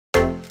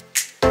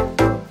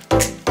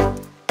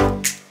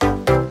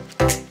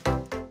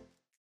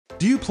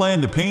Do you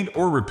plan to paint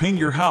or repaint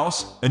your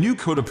house? A new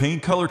coat of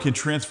paint color can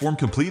transform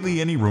completely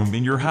any room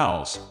in your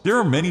house. There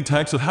are many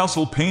types of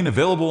household paint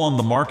available on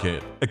the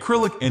market.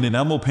 Acrylic and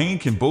enamel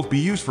paint can both be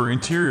used for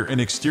interior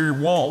and exterior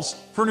walls,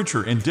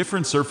 furniture, and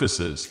different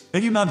surfaces.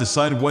 Have you not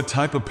decided what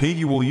type of paint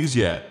you will use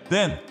yet?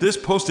 Then, this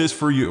post is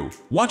for you.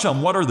 Watch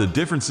on what are the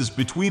differences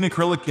between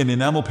acrylic and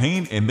enamel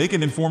paint and make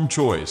an informed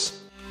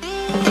choice.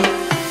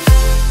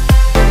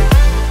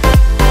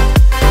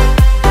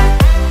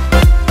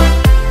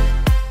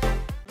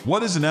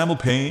 What is enamel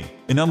paint?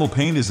 Enamel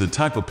paint is a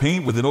type of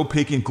paint with an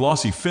opaque and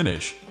glossy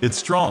finish. It's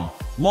strong,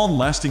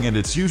 long-lasting, and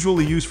it's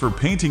usually used for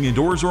painting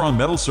indoors or on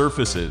metal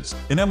surfaces.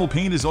 Enamel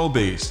paint is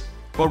oil-based,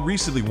 but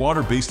recently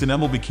water-based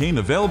enamel became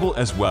available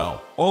as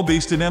well.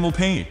 Oil-based enamel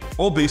paint.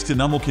 Oil-based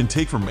enamel can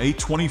take from 8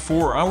 to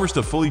 24 hours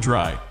to fully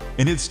dry,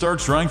 and it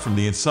starts drying from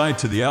the inside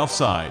to the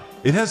outside.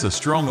 It has a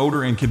strong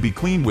odor and can be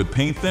cleaned with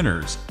paint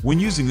thinners. When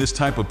using this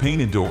type of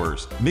paint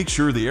indoors, make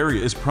sure the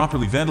area is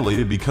properly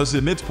ventilated because it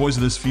emits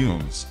poisonous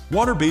fumes.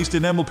 Water-based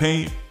enamel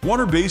paint.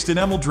 Water-based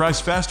enamel dries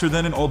faster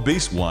than an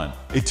oil-based one.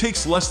 It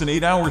takes less than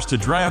 8 hours to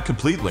dry out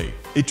completely.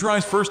 It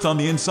dries first on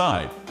the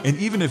inside, and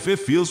even if it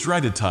feels dry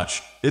to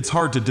touch, it's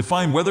hard to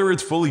define whether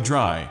it's fully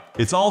dry.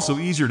 It's also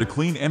easier to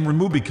clean and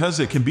remove because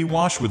it can be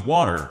washed with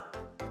water.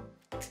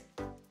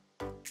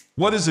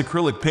 What is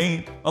acrylic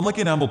paint? Unlike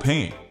enamel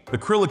paint,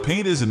 acrylic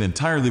paint is an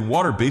entirely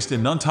water-based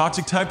and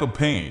non-toxic type of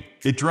paint.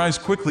 It dries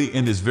quickly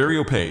and is very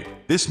opaque.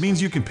 This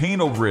means you can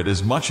paint over it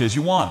as much as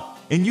you want,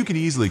 and you can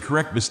easily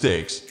correct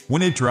mistakes.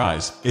 When it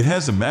dries, it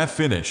has a matte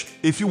finish.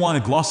 If you want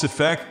a gloss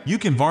effect, you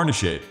can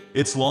varnish it.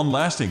 It's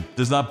long-lasting,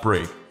 does not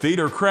break, fade,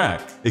 or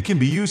crack. It can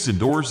be used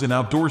indoors and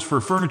outdoors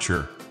for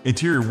furniture,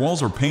 interior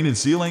walls, or painted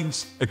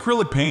ceilings.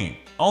 Acrylic paint,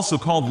 also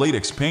called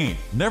latex paint,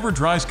 never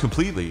dries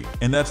completely,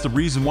 and that's the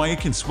reason why it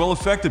can swell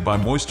affected by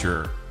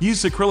moisture.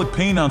 Use acrylic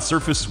paint on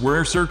surfaces where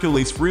air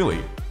circulates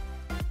freely.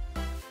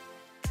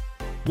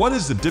 What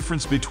is the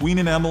difference between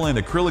enamel and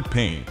acrylic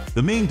paint?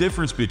 The main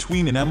difference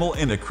between enamel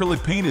and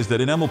acrylic paint is that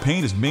enamel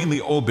paint is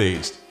mainly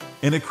oil-based,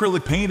 and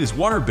acrylic paint is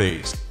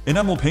water-based.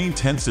 Enamel paint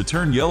tends to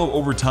turn yellow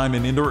over time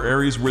in indoor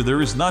areas where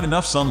there is not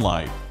enough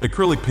sunlight.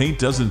 Acrylic paint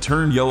doesn't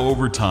turn yellow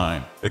over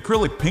time.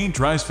 Acrylic paint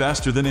dries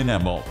faster than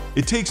enamel.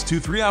 It takes 2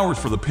 to 3 hours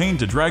for the paint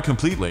to dry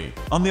completely.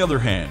 On the other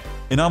hand,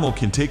 enamel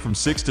can take from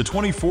 6 to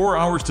 24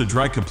 hours to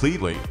dry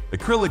completely.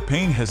 Acrylic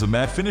paint has a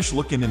matte finish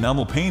look and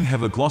enamel paint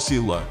have a glossy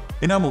look.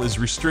 Enamel is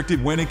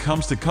restricted when it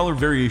comes to color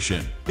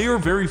variation. There are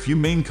very few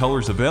main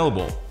colors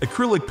available.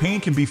 Acrylic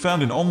paint can be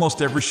found in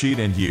almost every shade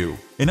and hue.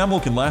 Enamel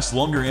can last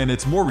longer and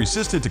it's more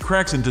resistant to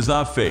cracks and does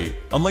not fade.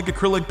 Unlike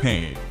acrylic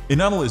paint,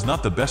 enamel is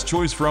not the best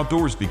choice for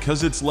outdoors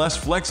because it's less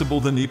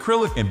flexible than the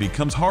acrylic and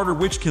becomes harder,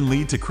 which can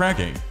lead to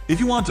cracking. If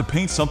you want to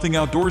paint something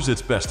outdoors,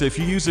 it's best if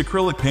you use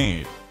acrylic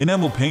paint.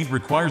 Enamel paint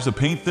requires a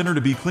paint thinner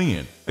to be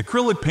cleaned.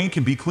 Acrylic paint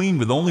can be cleaned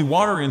with only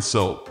water and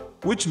soap,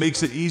 which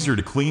makes it easier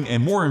to clean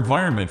and more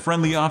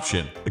environment-friendly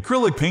option.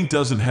 Acrylic paint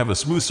doesn't have a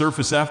smooth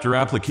surface after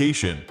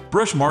application.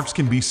 Brush marks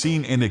can be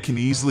seen and it can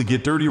easily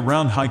get dirty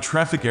around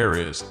high-traffic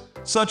areas,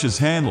 such as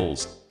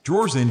handles,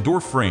 drawers, and door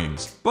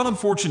frames. But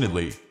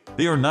unfortunately,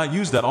 they are not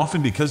used that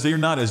often because they are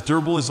not as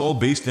durable as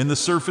oil-based and the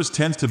surface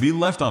tends to be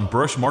left on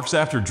brush marks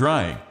after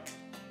drying.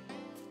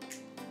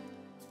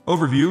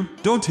 Overview: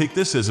 don't take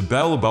this as a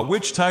battle about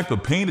which type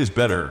of paint is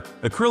better,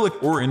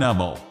 acrylic or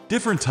enamel.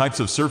 Different types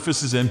of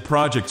surfaces and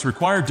projects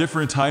require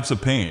different types of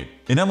paint.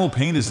 Enamel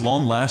paint is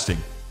long-lasting,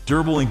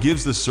 durable, and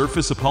gives the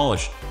surface a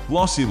polished,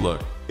 glossy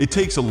look. It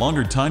takes a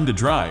longer time to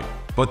dry,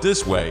 but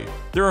this way,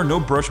 there are no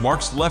brush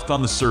marks left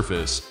on the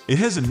surface. It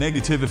has a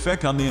negative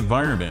effect on the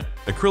environment.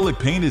 Acrylic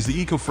paint is the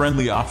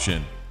eco-friendly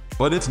option,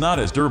 but it's not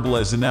as durable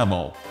as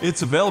enamel.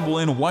 It's available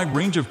in a wide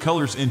range of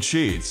colors and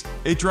shades.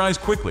 It dries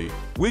quickly,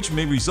 which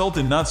may result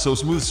in not so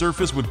smooth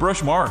surface with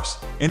brush marks,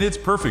 and it's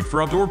perfect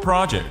for outdoor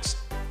projects.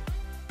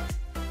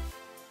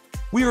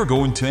 We are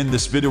going to end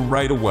this video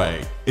right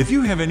away. If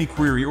you have any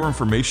query or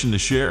information to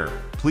share,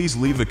 please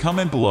leave a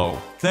comment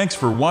below. Thanks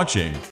for watching.